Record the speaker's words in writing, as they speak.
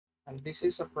And this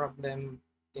is a problem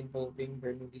involving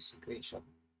Bernoulli's equation.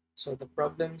 So the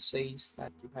problem says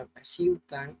that you have a sealed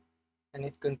tank and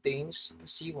it contains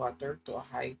seawater to a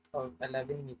height of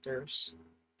 11 meters,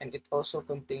 and it also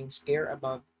contains air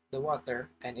above the water,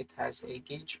 and it has a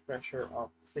gauge pressure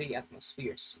of 3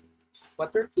 atmospheres.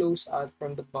 Water flows out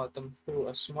from the bottom through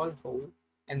a small hole,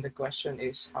 and the question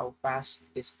is how fast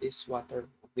is this water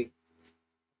moving?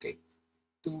 Okay,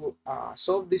 to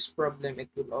solve this problem, it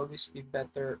will always be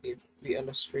better if we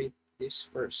illustrate this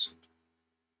first.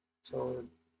 So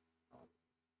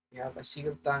we have a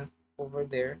seal tank over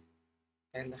there,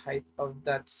 and the height of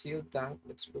that seal tank,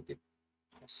 let's put it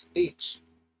as h,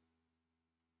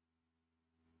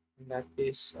 and that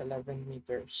is 11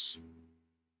 meters.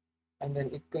 And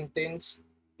then it contains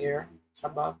air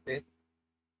above it.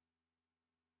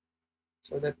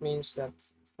 So that means that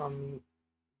from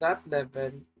that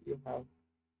level, you have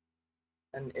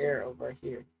an air over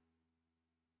here.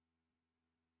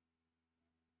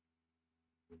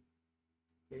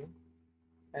 Okay.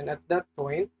 And at that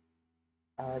point,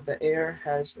 the air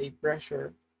has a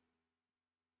pressure.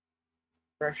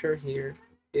 Pressure here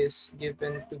is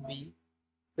given to be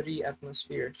 3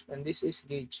 atmospheres. And this is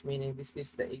gauge, meaning this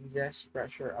is the excess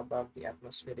pressure above the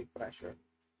atmospheric pressure.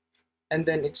 And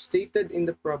then it's stated in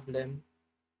the problem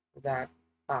that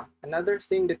another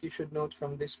thing that you should note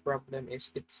from this problem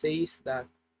is it says that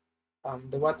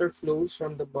the water flows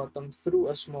from the bottom through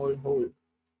a small hole.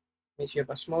 Means you have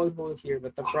a small hole here,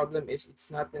 but the problem is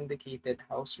it's not indicated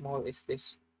how small is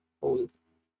this hole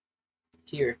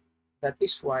here. That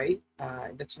is why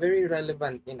that's very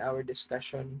relevant in our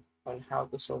discussion on how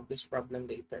to solve this problem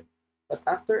later. But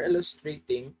after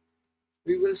illustrating,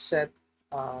 we will set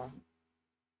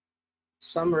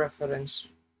some reference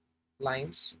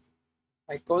lines.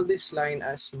 I call this line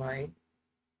as my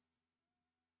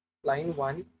line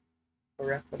 1 or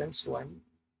reference 1,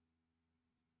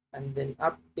 and then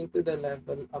up into the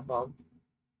level above,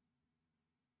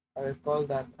 I will call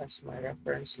that as my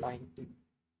reference line 2.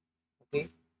 Okay,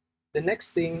 the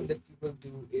next thing that you will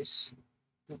do is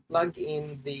to plug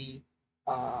in the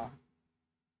uh,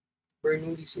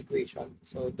 Bernoulli's equation.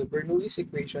 So the Bernoulli's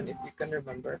equation, if you can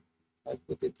remember, I'll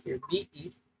put it here.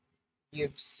 BE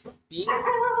gives B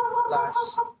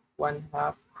plus 1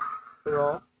 half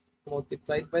rho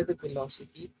multiplied by the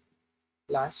velocity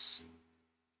plus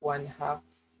 1 half,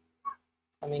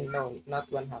 no,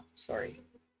 not 1 half, sorry,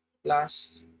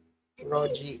 plus rho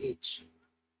GH.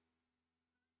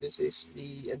 This is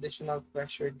the additional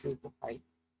pressure due to height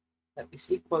that is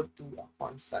equal to a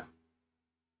constant.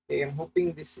 Okay, I'm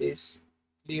hoping this is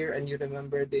clear and you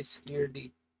remember this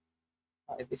clearly.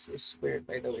 This is squared,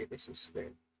 by the way, this is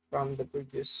squared from the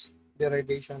previous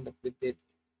derivation that we did.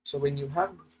 So when you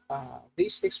have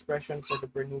this expression for the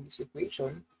Bernoulli's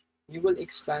equation, you will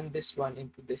expand this one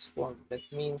into this form. That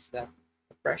means that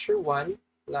the pressure 1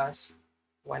 plus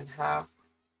 1 half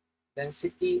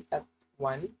density at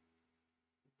 1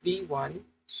 V1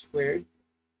 squared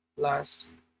plus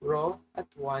rho at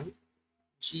 1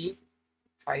 G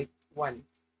height 1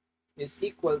 is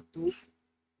equal to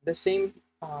the same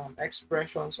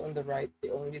expressions on the right.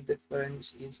 The only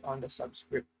difference is on the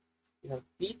subscript. You have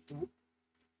P2,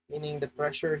 meaning the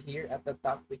pressure here at the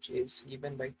top, which is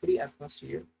given by 3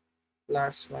 atmosphere,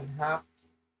 plus 1 half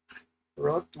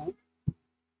rho 2.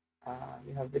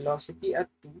 You have velocity at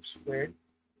 2 squared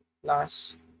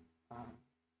plus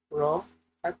rho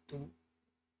at 2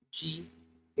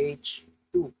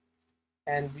 GH2.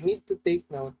 And we need to take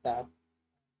note that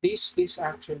this is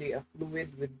actually a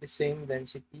fluid with the same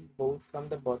density both from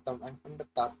the bottom and from the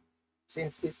top,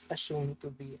 since it's assumed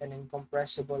to be an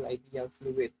incompressible ideal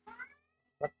fluid.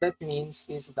 What that means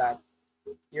is that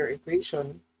your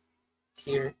equation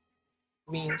here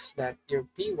means that your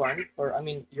P1, or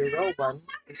your rho 1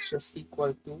 is just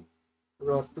equal to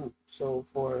rho 2. So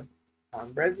for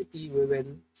brevity, we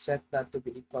will set that to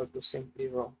be equal to simply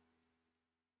rho.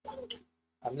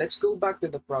 Let's go back to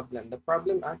the problem. The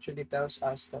problem actually tells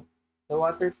us that the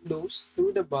water flows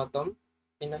through the bottom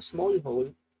in a small hole,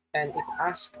 and it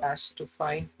asks us to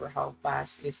find for how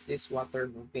fast is this water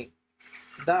moving.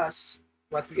 Thus,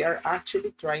 what we are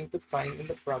actually trying to find in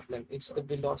the problem is the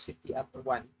velocity at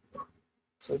 1.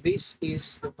 So this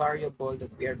is the variable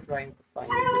that we are trying to find,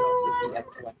 the velocity at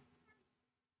 1.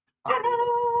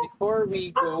 Before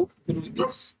we go through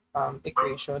this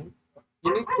equation,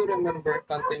 you need to remember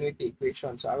continuity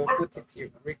equation. So I will put it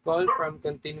here. Recall from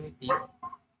continuity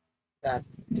that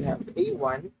you have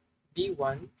A1,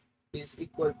 B1 is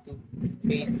equal to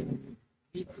A2,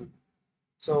 B2.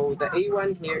 So the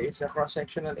A1 here is the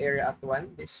cross-sectional area at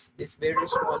 1. This very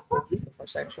small hole, the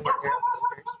cross-sectional area of the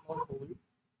very small hole.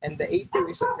 And the A2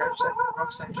 is a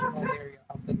cross-sectional area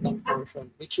of the top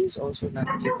portion, which is also not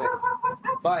given.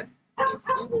 But if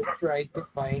you will try to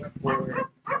find for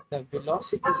the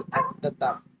velocity at the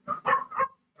top,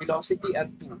 velocity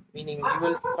at 2, meaning you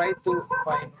will try to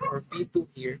find for V2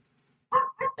 here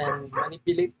and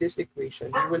manipulate this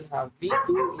equation, you will have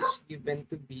V2 is given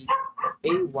to be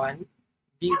A1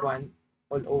 V1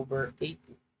 all over A2.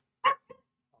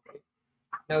 Okay.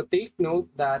 Now take note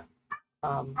that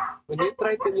when you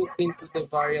try to look into the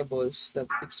variables that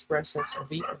expresses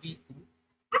V2,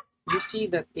 you see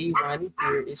that A1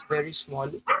 here is very small.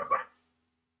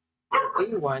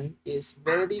 A1 is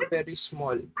very, very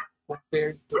small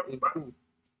compared to A2.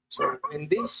 So when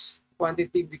this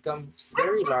quantity becomes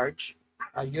very large,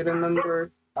 you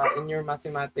remember in your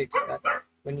mathematics that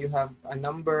when you have a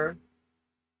number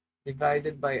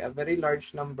divided by a very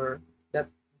large number, that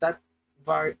that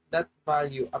that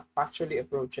value actually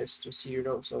approaches to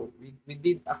zero. So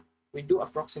we do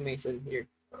approximation here.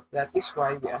 That is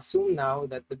why we assume now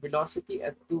that the velocity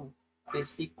at 2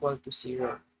 is equal to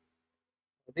 0.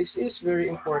 This is very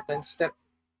important step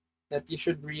that you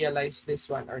should realize this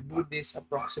one or do this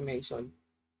approximation.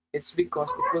 It's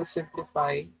because it will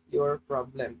simplify your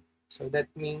problem. So that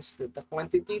means that the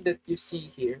quantity that you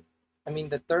see here, I mean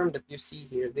the term that you see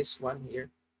here, this one here,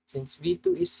 since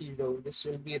V2 is 0, this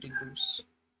will be reduced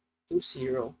to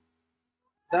 0.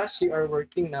 Thus, you are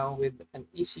working now with an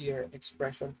easier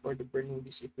expression for the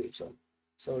Bernoulli's equation.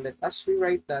 So let us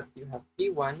rewrite that. You have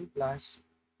P1 plus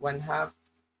 1 half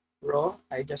rho.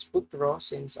 I just put rho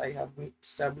since I have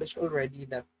established already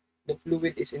that the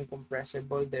fluid is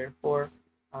incompressible. Therefore,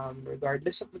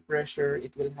 regardless of the pressure,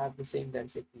 it will have the same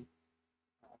density.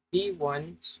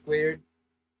 P1 squared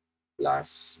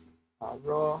plus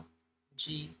rho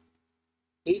g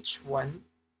h1,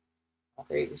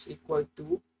 okay, is equal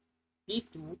to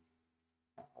P2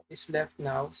 is left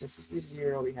now. Since this is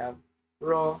 0, we have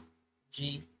rho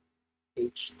g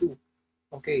h2.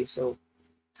 Okay, so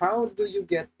how do you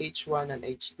get h1 and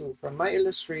h2? From my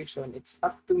illustration, it's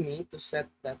up to me to set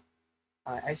that.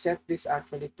 I set this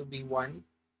actually to be 1.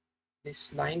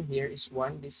 This line here is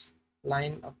 1. This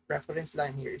line of reference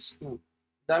line here is 2.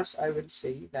 Thus, I will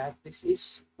say that this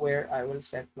is where I will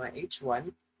set my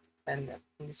h1. And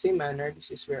in the same manner,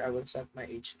 this is where I will set my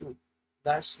h2.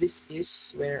 Thus, this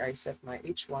is where I set my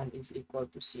h1 is equal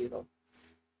to 0.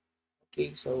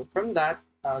 Okay, so from that,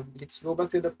 let's go back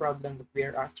to the problem that we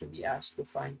are actually asked to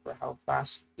find for how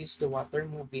fast is the water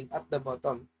moving at the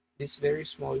bottom, this very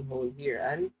small hole here.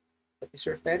 And that is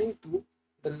referring to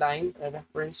the line, a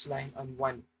reference line on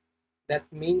 1.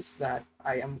 That means that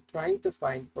I am trying to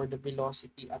find for the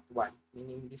velocity at 1,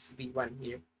 meaning this v1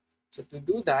 here. So to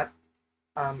do that,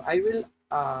 I will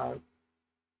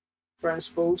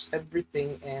transpose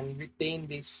everything and retain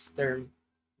this term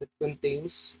that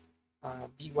contains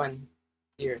v1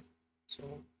 here. So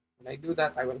when I do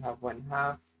that, I will have 1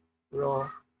 half rho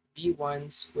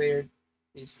v1 squared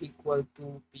is equal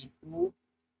to p2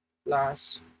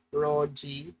 plus rho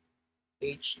g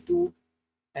h2,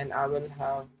 and I will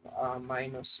have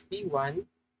minus p1,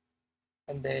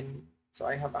 and then so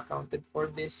I have accounted for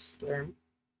this term.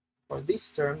 For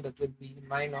this term, that would be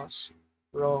minus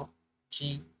rho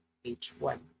g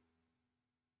h1.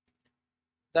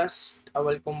 Thus, I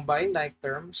will combine like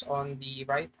terms on the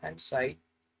right-hand side.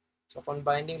 So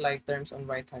combining like terms on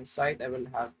right-hand side, I will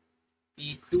have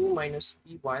P2 minus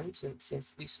P1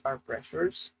 since these are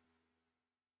pressures.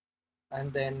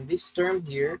 And then this term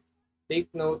here, take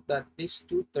note that these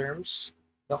two terms,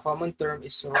 the common term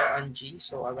is rho and g.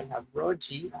 So I will have rho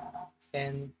g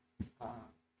and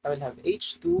I will have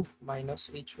H2 minus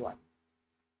H1.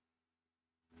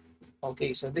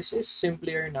 Okay, so this is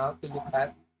simpler now to look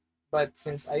at. But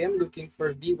since I am looking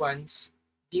for V1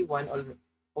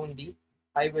 only,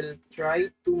 I will try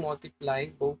to multiply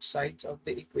both sides of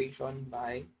the equation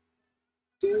by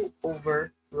 2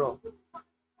 over rho,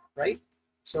 right?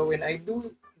 So when I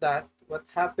do that, what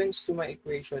happens to my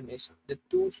equation is the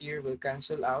 2 here will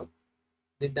cancel out,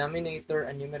 the denominator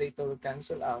and numerator will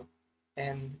cancel out,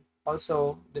 and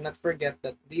also do not forget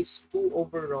that this 2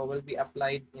 over rho will be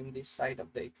applied in this side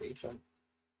of the equation.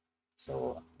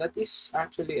 So that is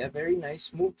actually a very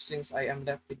nice move since I am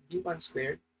left with v1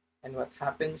 squared, and what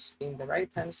happens in the right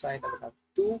hand side, I will have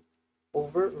 2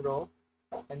 over rho,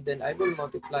 and then I will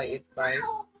multiply it by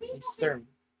this term,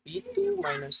 p2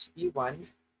 minus p1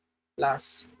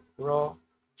 plus rho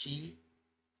g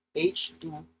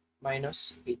h2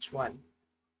 minus h1.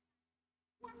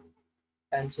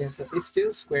 And since that is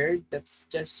still squared, that's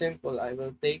just simple. I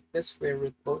will take the square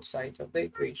root both sides of the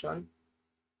equation.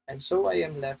 And so I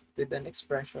am left with an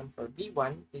expression for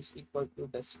v1 is equal to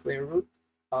the square root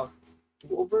of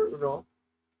 2 over rho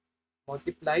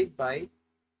multiplied by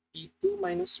P2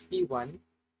 minus P1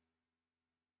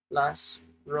 plus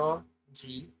rho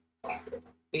G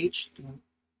H2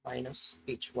 minus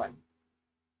H1.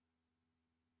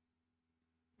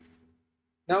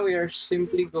 Now we are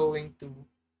simply going to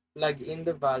plug in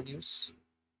the values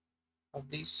of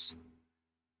these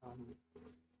um,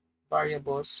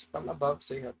 variables from above.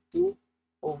 So you have 2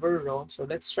 over rho. So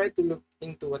let's try to look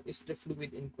into what is the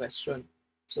fluid in question.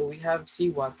 So we have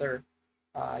seawater.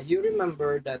 You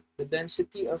remember that the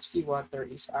density of seawater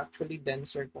is actually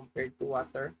denser compared to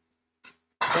water,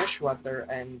 fresh water,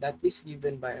 and that is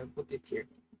given by, I'll put it here.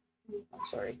 I'm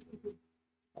sorry.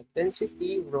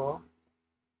 Density rho,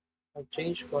 I'll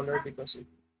change color because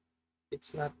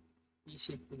it's not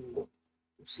easy to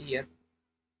see it.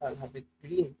 I'll have it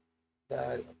green.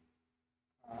 The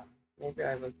maybe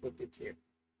I will put it here.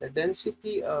 The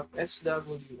density of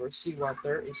SW or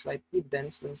seawater is slightly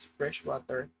dense than fresh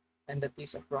water, and that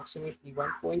is approximately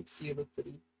 1.03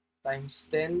 times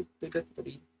 10 to the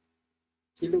 3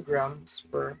 kilograms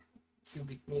per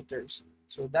cubic meters.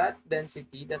 So that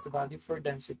density, that value for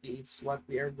density is what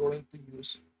we are going to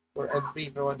use for every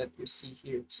row that you see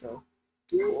here. So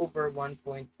 2 over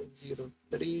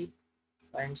 1.03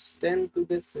 times 10 to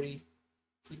the 3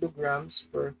 kilograms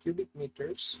per cubic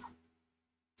meters.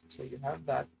 So you have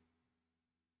that.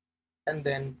 And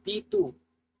then P2. So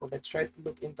let's try to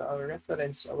look into our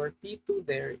reference. Our P2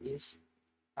 there is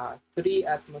 3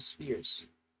 atmospheres.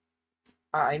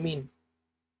 I mean,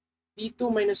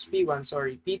 P2 minus P1,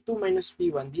 sorry, P2 minus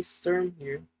P1, this term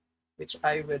here, which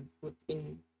I would put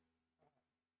in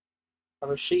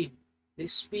our shade.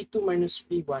 This P2 minus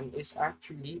P1 is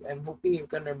actually, I'm hoping you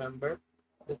can remember,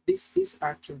 that this is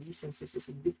actually, since this is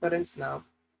a difference now,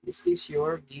 this is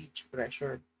your gauge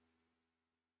pressure.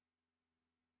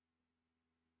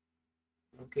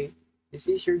 Okay, this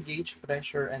is your gauge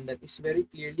pressure, and that is very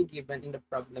clearly given in the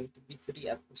problem to be 3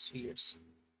 atmospheres.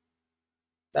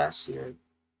 Thus, your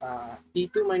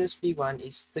P2 minus P1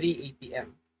 is 3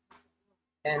 atm.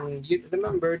 And you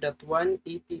remember that 1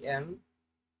 atm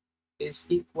is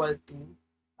equal to,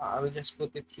 I will just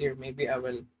put it here, maybe I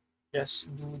will just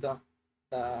do the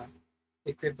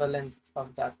equivalent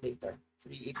of that later.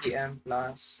 3 atm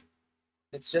plus,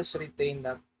 let's just retain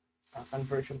that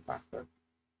conversion factor.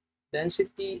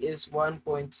 Density is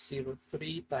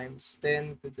 1.03 times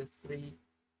 10 to the 3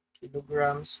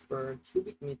 kilograms per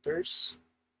cubic meters,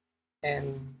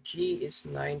 and G is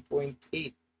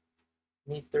 9.8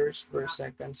 meters per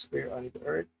second square on the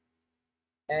Earth,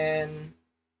 and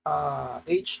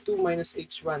H2 minus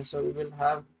H1. So we will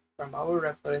have from our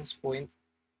reference point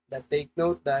that take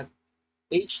note that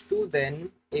H2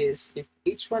 then is, if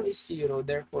H1 is 0,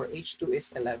 therefore H2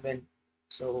 is 11.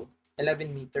 So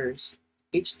 11 meters.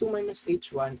 H2 minus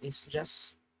H1 is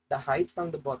just the height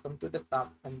from the bottom to the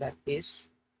top, and that is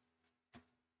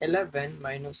 11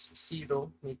 minus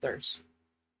 0 meters.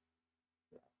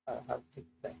 I have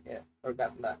that here,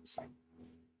 forgot that sign.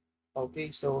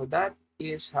 Okay, so that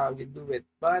is how you do it.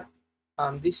 But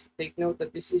this, take note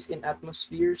that this is in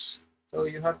atmospheres, so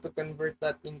you have to convert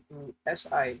that into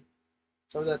SI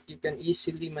so that you can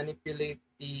easily manipulate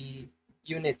the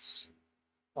units.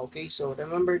 Okay, so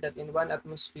remember that in 1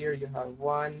 atmosphere you have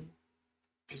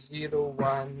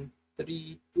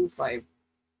 1.01325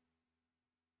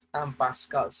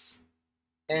 pascals,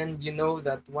 and you know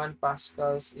that 1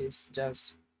 pascals is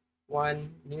just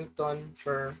 1 newton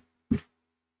per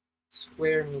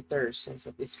square meter, since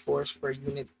it is force per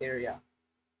unit area.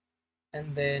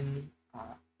 And then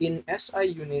in SI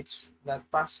units, that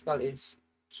pascal is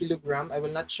kilogram. I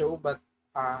will not show, but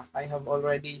I have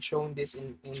already shown this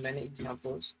in many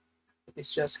examples. It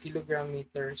is just kilogram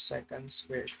meter second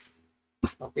squared.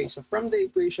 Okay, so from the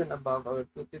equation above, I will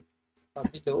put it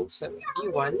below. So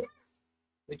V1,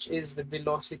 which is the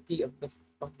velocity of the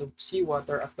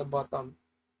seawater at the bottom.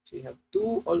 So you have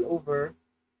 2 all over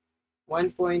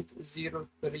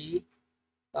 1.03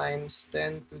 times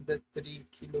 10 to the 3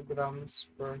 kilograms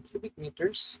per cubic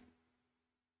meters,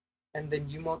 and then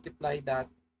you multiply that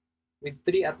with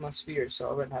 3 atmospheres. So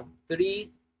I will have 3,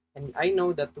 and I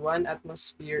know that 1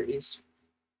 atmosphere is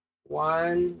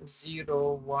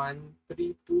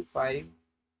 1.01325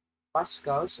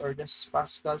 pascals, or just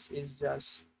pascals is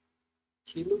just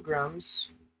kilograms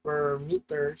per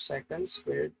meter second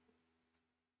squared,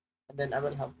 and then I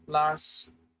will have plus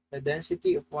the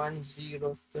density of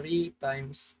 103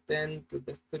 times 10 to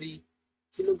the 3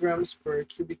 kilograms per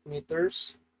cubic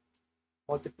meters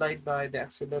multiplied by the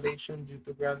acceleration due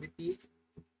to gravity,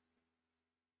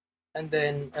 and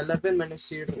then 11 minus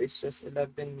 0 is just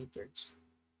 11 meters.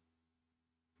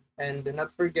 And do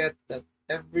not forget that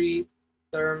every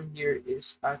term here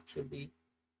is actually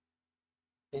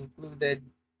included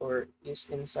or is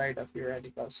inside of your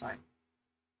radical sign.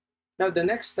 Now, the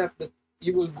next step that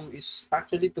you will do is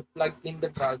actually to plug in the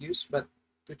values, but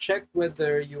to check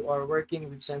whether you are working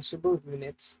with sensible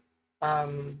units,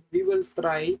 we will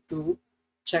try to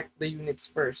check the units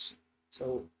first.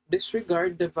 So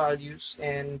disregard the values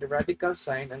and the radical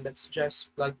sign, and let's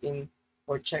just plug in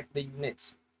or check the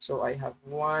units. So I have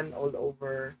 1 all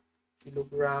over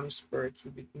kilograms per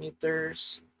cubic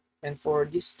meters. And for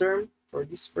this term, for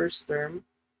this first term,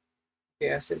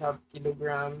 okay, I still have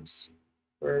kilograms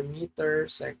per meter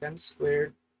second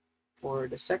squared. For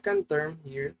the second term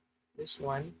here, this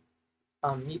one,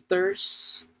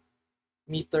 meters.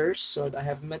 So I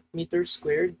have meters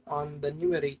squared on the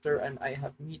numerator, and I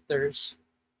have meters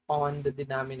on the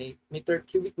denominator,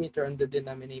 cubic meter on the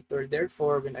denominator.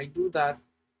 Therefore, when I do that,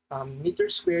 meter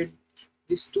squared,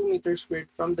 this 2 meters squared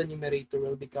from the numerator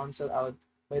will be cancelled out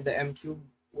by the m cube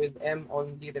with m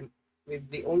only with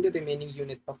the only remaining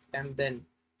unit of m then.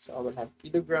 So I will have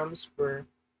kilograms per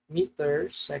meter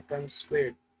second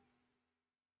squared.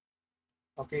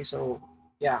 Okay, so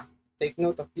yeah, take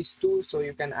note of these two so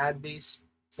you can add these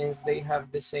since they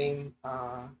have the same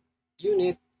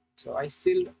unit. So I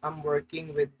still am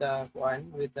working with the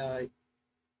one with the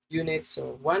unit.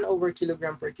 So 1 over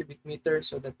kilogram per cubic meter.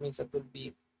 So that means that will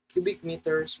be cubic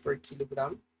meters per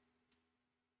kilogram.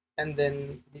 And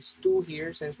then these two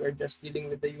here, since we're just dealing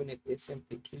with the unit, is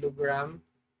simply kilogram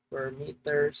per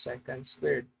meter second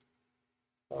squared.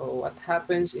 So what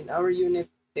happens in our unit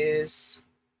is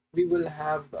we will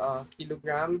have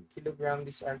kilogram,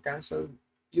 these are cancelled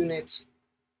units,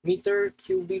 meter,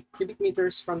 cubic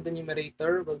meters from the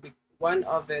numerator will be, one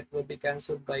of it will be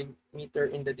cancelled by meter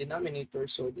in the denominator,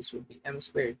 so this will be m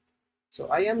squared. So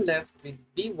I am left with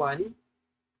V1,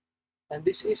 and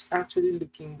this is actually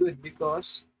looking good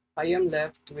because I am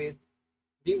left with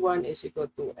V1 is equal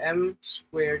to m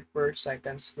squared per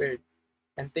second squared.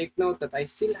 And take note that I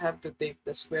still have to take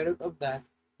the square root of that.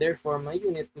 Therefore, my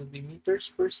unit will be meters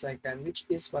per second, which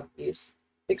is what is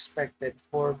expected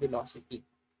for velocity.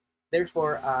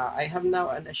 Therefore, I have now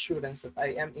an assurance that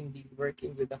I am indeed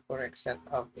working with the correct set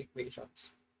of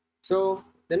equations. So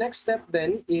the next step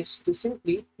then is to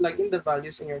simply plug in the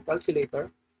values in your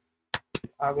calculator.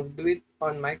 I will do it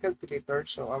on my calculator.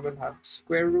 So I will have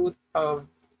square root of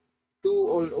 2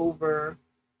 all over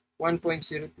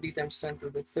 1.03 times 10 to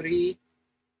the 3,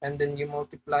 and then you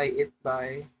multiply it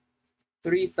by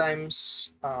 3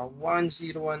 times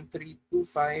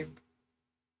 101325,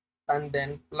 and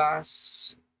then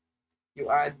plus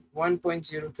you add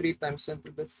 1.03 times 10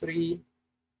 to the 3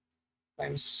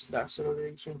 times the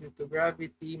acceleration due to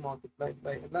gravity multiplied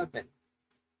by 11.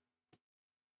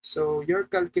 So your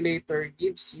calculator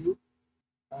gives you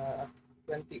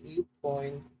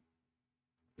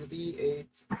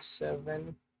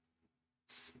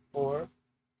 28.3874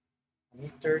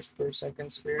 meters per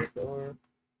second squared, or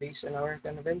based on our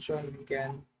convention, we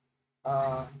can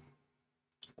uh,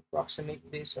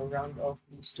 approximate this or round off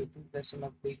these to two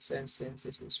decimal places since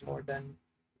this is more than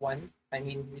 1. I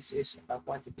mean, this is a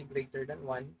quantity greater than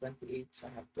 1, 28. So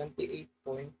I have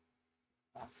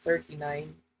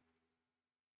 28.39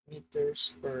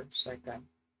 meters per second.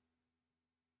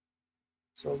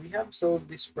 So we have solved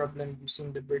this problem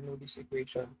using the Bernoulli's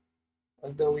equation,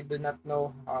 although we do not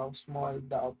know how small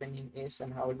the opening is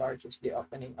and how large is the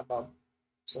opening above.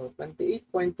 So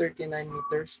 28.39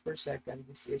 meters per second,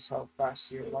 this is how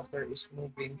fast your water is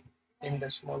moving in the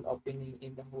small opening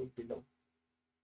in the hole below.